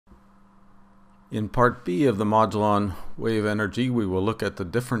In part B of the module on wave energy, we will look at the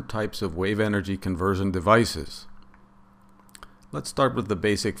different types of wave energy conversion devices. Let's start with the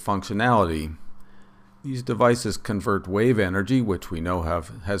basic functionality. These devices convert wave energy, which we know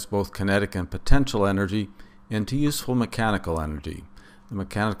has both kinetic and potential energy, into useful mechanical energy. The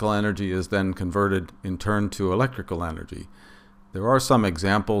mechanical energy is then converted in turn to electrical energy. There are some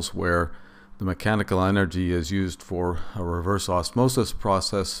examples where the mechanical energy is used for a reverse osmosis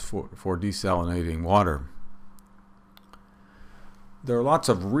process for desalinating water. There are lots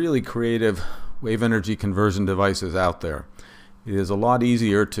of really creative wave energy conversion devices out there. It is a lot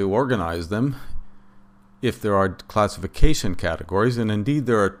easier to organize them if there are classification categories, and indeed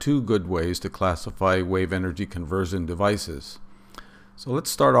there are two good ways to classify wave energy conversion devices. So let's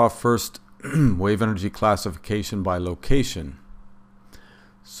start off first wave energy classification by location.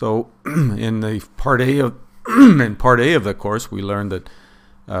 So in part A of the course, we learned that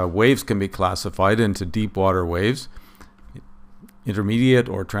waves can be classified into deep water waves, intermediate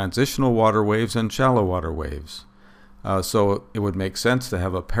or transitional water waves, and shallow water waves. So it would make sense to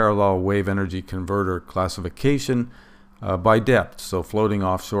have a parallel wave energy converter classification by depth. So floating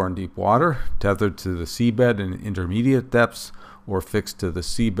offshore in deep water, tethered to the seabed in intermediate depths, or fixed to the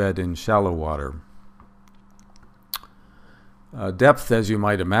seabed in shallow water. Depth, as you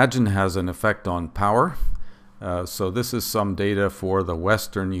might imagine, has an effect on power. So this is some data for the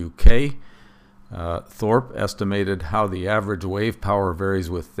Western UK. Thorpe estimated how the average wave power varies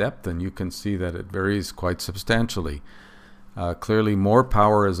with depth, and you can see that it varies quite substantially. Clearly more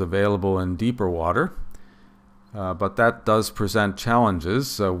power is available in deeper water, but that does present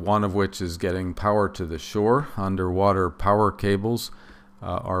challenges, one of which is getting power to the shore. Underwater power cables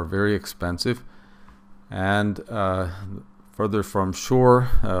are very expensive, and further from shore,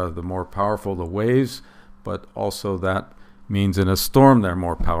 the more powerful the waves, but also that means in a storm they're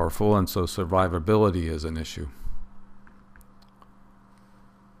more powerful, and so survivability is an issue.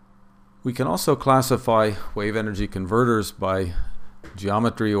 We can also classify wave energy converters by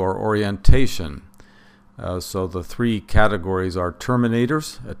geometry or orientation. So the three categories are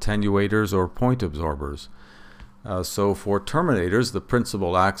terminators, attenuators, or point absorbers. So for terminators, the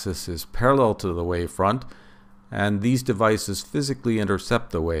principal axis is parallel to the wavefront, and these devices physically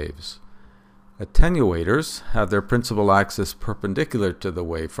intercept the waves. Attenuators have their principal axis perpendicular to the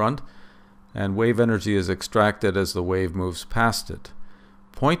wavefront, and wave energy is extracted as the wave moves past it.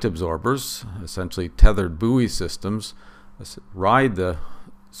 Point absorbers, essentially tethered buoy systems, ride the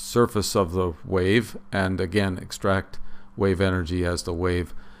surface of the wave and again extract wave energy as the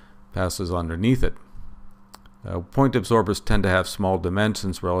wave passes underneath it. Point absorbers tend to have small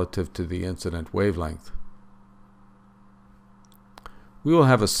dimensions relative to the incident wavelength. We will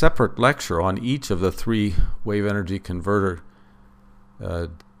have a separate lecture on each of the three wave energy converter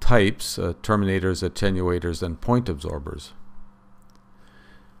types, terminators, attenuators, and point absorbers.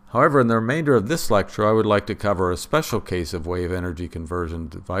 However, in the remainder of this lecture, I would like to cover a special case of wave energy conversion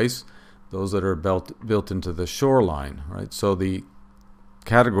device, those that are built into the shoreline. Right? So the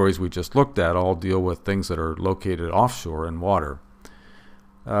categories we just looked at all deal with things that are located offshore in water.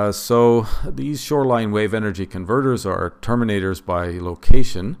 So these shoreline wave energy converters are terminators by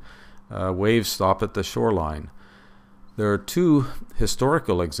location. Waves stop at the shoreline. There are two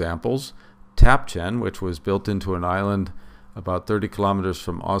historical examples. Tapchen, which was built into an island about 30 kilometers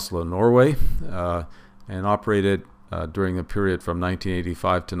from Oslo, Norway, and operated during the period from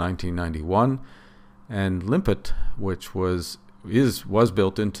 1985 to 1991. And Limpet, which was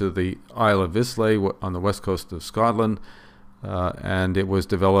built into the Isle of Islay on the west coast of Scotland, and it was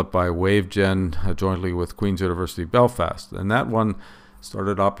developed by WaveGen jointly with Queen's University Belfast. And that one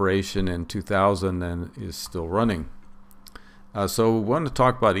started operation in 2000 and is still running. So we want to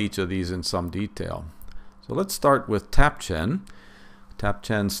talk about each of these in some detail. So let's start with Tapchen.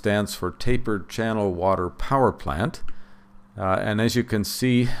 Tapchen stands for Tapered Channel Water Power Plant. And as you can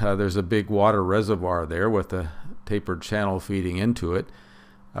see, there's a big water reservoir there with a tapered channel feeding into it.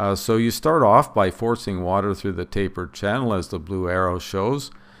 So you start off by forcing water through the tapered channel, as the blue arrow shows.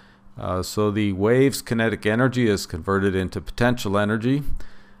 So the wave's kinetic energy is converted into potential energy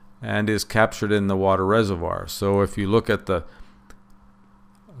and is captured in the water reservoir. So if you look at the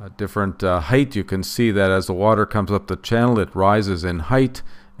different height, you can see that as the water comes up the channel, it rises in height,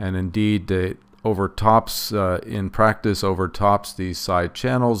 and indeed it overtops, in practice, overtops these side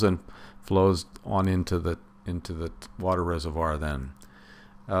channels and flows on into the water reservoir then.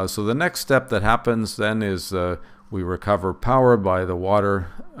 So the next step that happens then is we recover power by the water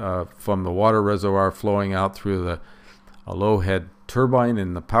from the water reservoir flowing out through a low head turbine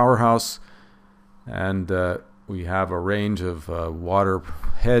in the powerhouse, and we have a range of water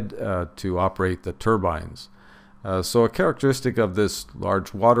head to operate the turbines. So a characteristic of this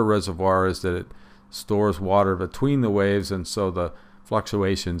large water reservoir is that it stores water between the waves, and so the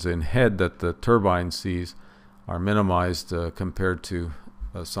fluctuations in head that the turbine sees are minimized compared to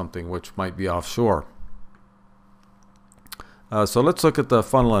something which might be offshore. So let's look at the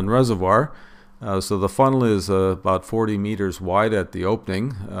funnel and reservoir. So the funnel is about 40 meters wide at the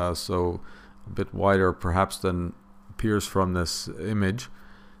opening, so a bit wider perhaps than appears from this image.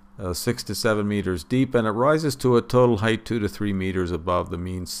 6 to 7 meters deep, and it rises to a total height 2 to 3 meters above the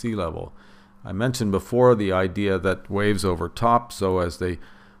mean sea level. I mentioned before the idea that waves overtop, so as they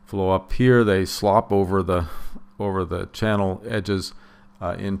flow up here they slop over the channel edges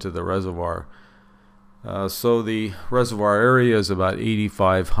into the reservoir. So the reservoir area is about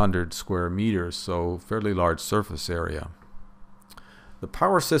 8,500 square meters, so fairly large surface area. The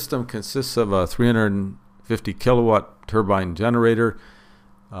power system consists of a 350 kilowatt turbine generator.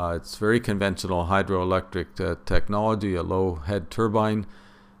 It's very conventional hydroelectric technology, a low head turbine,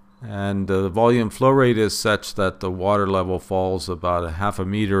 and the volume flow rate is such that the water level falls about a half a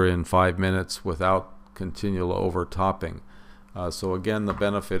meter in 5 minutes without continual overtopping. So again, the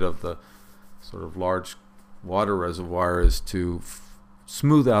benefit of the sort of large water reservoir is to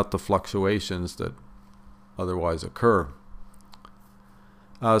smooth out the fluctuations that otherwise occur.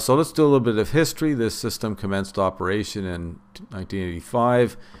 So let's do a little bit of history. This system commenced operation in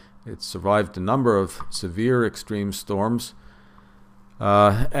 1985. It survived a number of severe extreme storms.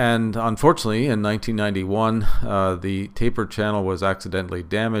 And unfortunately, in 1991, the taper channel was accidentally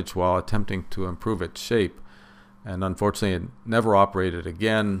damaged while attempting to improve its shape. And unfortunately, it never operated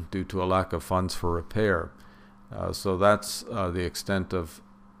again due to a lack of funds for repair. So that's the extent of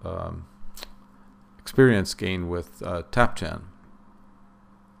experience gained with TAPCHAN.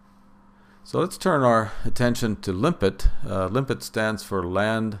 So let's turn our attention to LIMPET. LIMPET stands for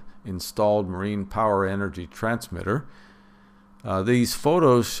Land Installed Marine Power Energy Transmitter. These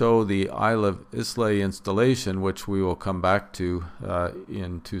photos show the Isle of Islay installation, which we will come back to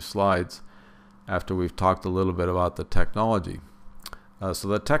in 2 slides after we've talked a little bit about the technology. So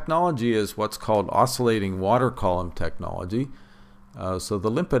the technology is what's called oscillating water column technology. So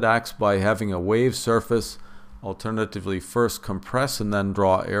the LIMPET acts by having a wave surface, alternatively first compress and then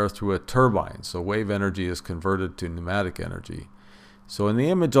draw air through a turbine. So wave energy is converted to pneumatic energy. So in the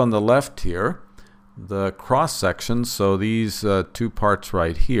image on the left here, the cross section, so these 2 parts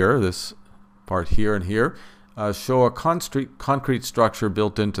right here, this part here and here, show a concrete structure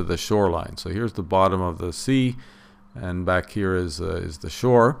built into the shoreline. So here's the bottom of the sea, and back here is the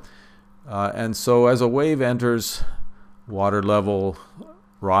shore. And so as a wave enters, water level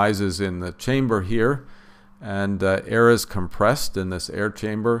rises in the chamber here, and air is compressed in this air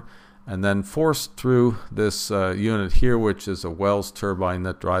chamber and then forced through this unit here, which is a Wells turbine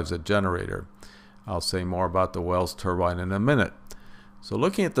that drives a generator. I'll say more about the Wells turbine in a minute. So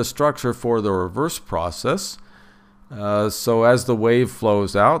looking at the structure for the reverse process, so as the wave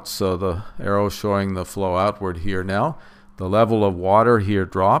flows out, so the arrow showing the flow outward here now, the level of water here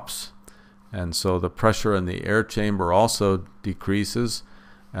drops, and so the pressure in the air chamber also decreases,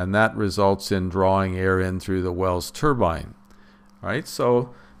 and that results in drawing air in through the Wells turbine. All right,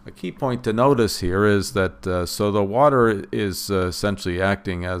 so a key point to notice here is that so the water is essentially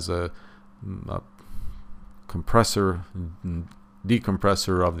acting as a compressor,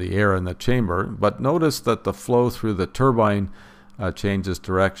 decompressor of the air in the chamber, but notice that the flow through the turbine changes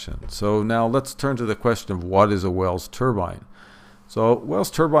direction. So now let's turn to the question of what is a Wells turbine. So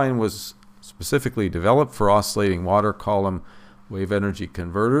Wells turbine was specifically developed for oscillating water column wave energy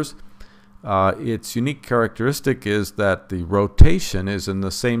converters. Its unique characteristic is that the rotation is in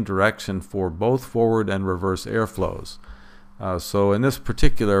the same direction for both forward and reverse airflows. So in this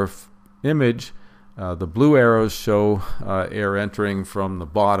particular image, the blue arrows show air entering from the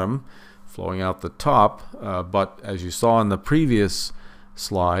bottom, flowing out the top, but as you saw in the previous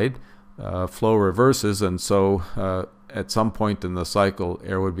slide, flow reverses, and so at some point in the cycle,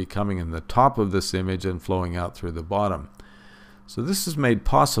 air would be coming in the top of this image and flowing out through the bottom. So this is made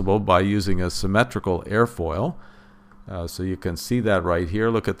possible by using a symmetrical airfoil. So you can see that right here.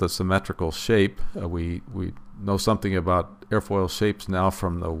 Look at the symmetrical shape. We know something about airfoil shapes now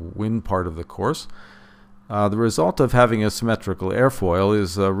from the wind part of the course. The result of having a symmetrical airfoil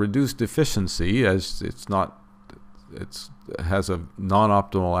is reduced efficiency, as it has a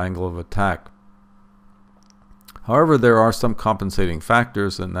non-optimal angle of attack. However, there are some compensating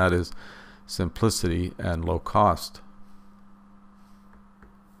factors, and that is simplicity and low cost.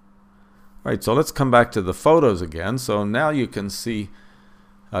 Right, so let's come back to the photos again. So now you can see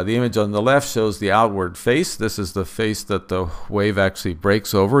The image on the left shows the outward face. This is the face that the wave actually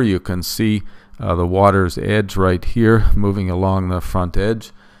breaks over. You can see the water's edge right here moving along the front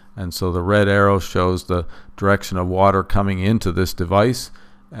edge. And so the red arrow shows the direction of water coming into this device.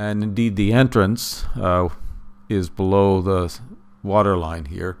 And indeed the entrance is below the water line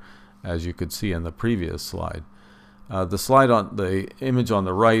here, as you could see in the previous slide. The image on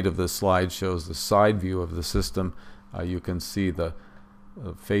the right of this slide shows the side view of the system. You can see the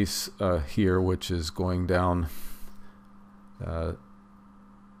face here, which is going down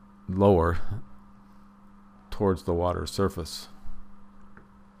lower towards the water surface.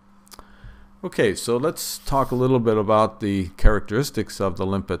 Okay, so let's talk a little bit about the characteristics of the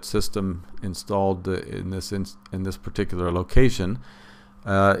Limpet system installed in this particular location.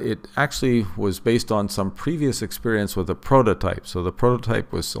 It actually was based on some previous experience with a prototype. So the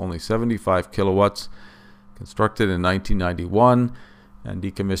prototype was only 75 kilowatts, constructed in 1991 and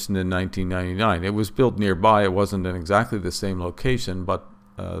decommissioned in 1999. It was built nearby. It wasn't in exactly the same location, but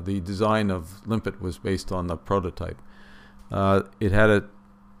the design of Limpet was based on the prototype.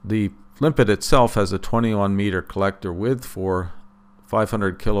 The Limpet itself has a 21 meter collector width for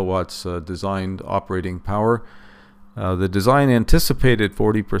 500 kilowatts designed operating power. The design anticipated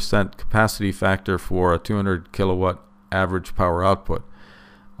 40% capacity factor for a 200 kilowatt average power output.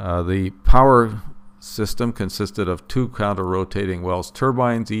 The power system consisted of 2 counter-rotating Wells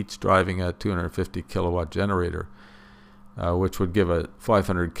turbines, each driving a 250 kilowatt generator, which would give a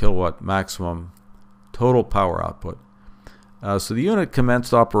 500 kilowatt maximum total power output. So the unit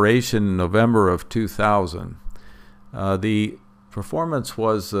commenced operation in November of 2000. The performance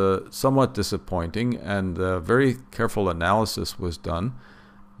was somewhat disappointing, and very careful analysis was done.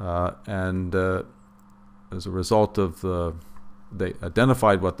 As a result of they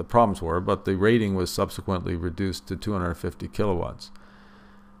identified what the problems were, but the rating was subsequently reduced to 250 kilowatts.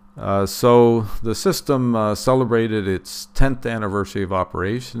 So the system celebrated its 10th anniversary of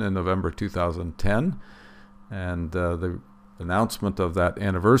operation in November 2010, and the announcement of that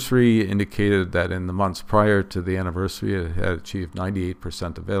anniversary indicated that in the months prior to the anniversary it had achieved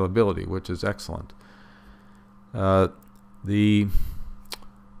 98% availability, which is excellent. The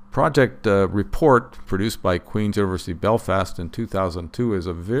project report produced by Queen's University Belfast in 2002 is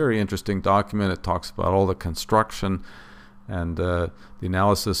a very interesting document. It talks about all the construction and the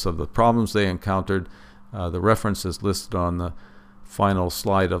analysis of the problems they encountered. The reference is listed on the final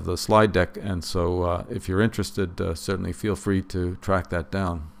slide of the slide deck, and so if you're interested, certainly feel free to track that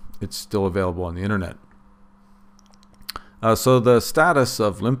down. It's still available on the internet. So the status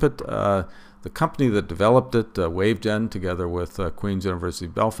of Limpet, the company that developed it, WaveGen, together with Queen's University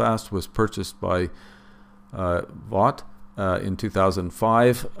Belfast, was purchased by Vought in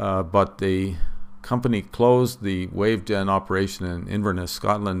 2005, but the company closed the WaveGen operation in Inverness,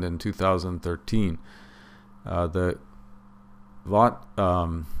 Scotland in 2013. The Vought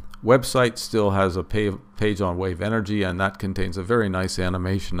website still has a page on wave energy, and that contains a very nice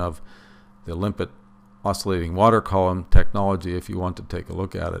animation of the Limpet oscillating water column technology if you want to take a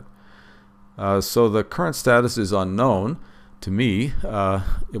look at it. So the current status is unknown to me.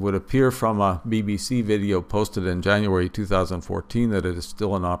 It would appear from a BBC video posted in January 2014 that it is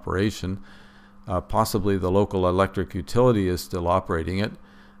still in operation. Possibly the local electric utility is still operating it.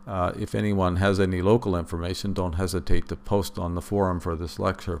 If anyone has any local information, don't hesitate to post on the forum for this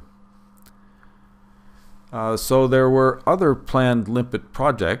lecture. So there were other planned Limpet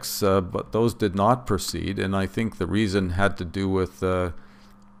projects, but those did not proceed, and I think the reason had to do with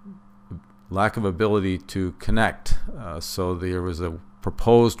lack of ability to connect. So there was a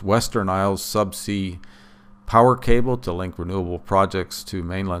proposed Western Isles subsea power cable to link renewable projects to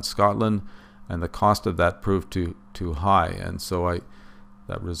mainland Scotland, and the cost of that proved too high, and so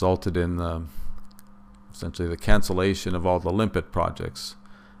that resulted in essentially the cancellation of all the Limpet projects,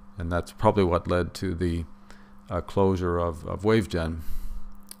 and that's probably what led to the closure of WaveGen.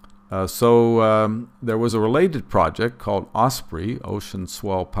 So there was a related project called Osprey, Ocean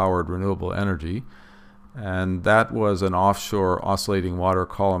Swell Powered Renewable Energy, and that was an offshore oscillating water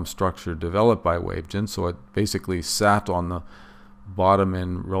column structure developed by WaveGen. So it basically sat on the bottom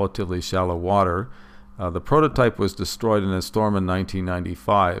in relatively shallow water. The prototype was destroyed in a storm in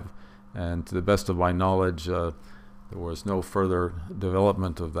 1995, and to the best of my knowledge, there was no further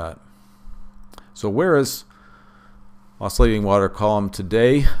development of that. So where is oscillating water column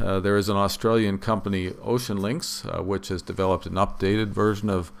today? There is an Australian company, OceanLinks, which has developed an updated version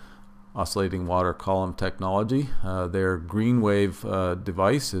of oscillating water column technology. Their GreenWave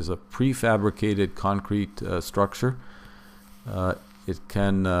device is a prefabricated concrete structure. It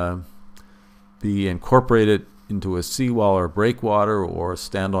can be incorporated into a seawall or breakwater, or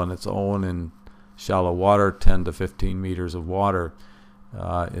stand on its own in shallow water, 10 to 15 meters of water.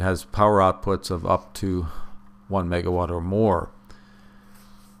 It has power outputs of up to 1 megawatt or more.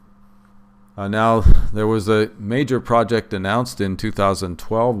 Now, there was a major project announced in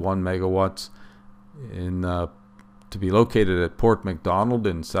 2012, 1 megawatts, to be located at Port Macdonald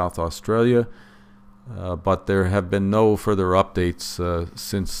in South Australia, but there have been no further updates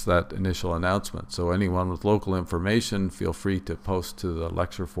since that initial announcement. So anyone with local information, feel free to post to the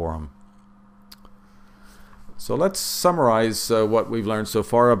lecture forum. So let's summarize what we've learned so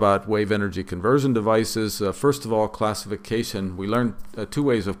far about wave energy conversion devices. First of all, classification. We learned 2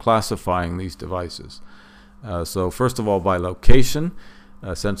 ways of classifying these devices. So first of all, by location,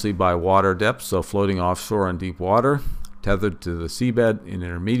 essentially by water depth, so floating offshore in deep water, tethered to the seabed in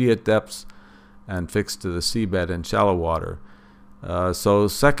intermediate depths, and fixed to the seabed in shallow water. So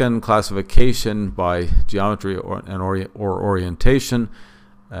second, classification by geometry or orientation,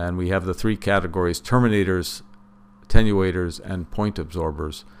 and we have the 3 categories: terminators, attenuators, and point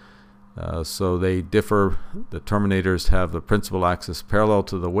absorbers. So they differ. The terminators have the principal axis parallel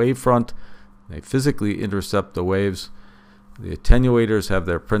to the wavefront. They physically intercept the waves. The attenuators have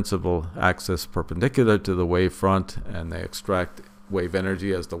their principal axis perpendicular to the wavefront, and they extract wave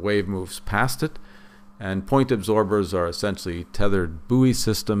energy as the wave moves past it. And point absorbers are essentially tethered buoy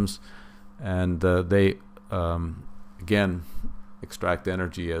systems, and they again extract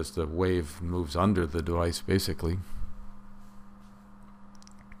energy as the wave moves under the device, basically.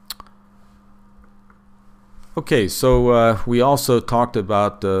 Okay, so we also talked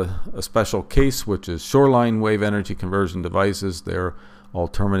about a special case, which is shoreline wave energy conversion devices. They're all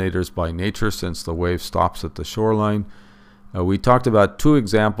terminators by nature, since the wave stops at the shoreline. We talked about 2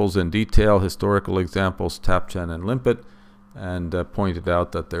 examples in detail, historical examples, Tapchan and Limpet, and pointed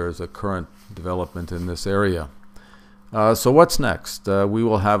out that there is a current development in this area. So what's next? We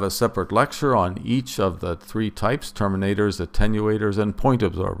will have a separate lecture on each of the 3 types: terminators, attenuators, and point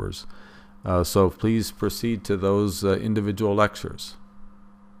absorbers. So please proceed to those individual lectures.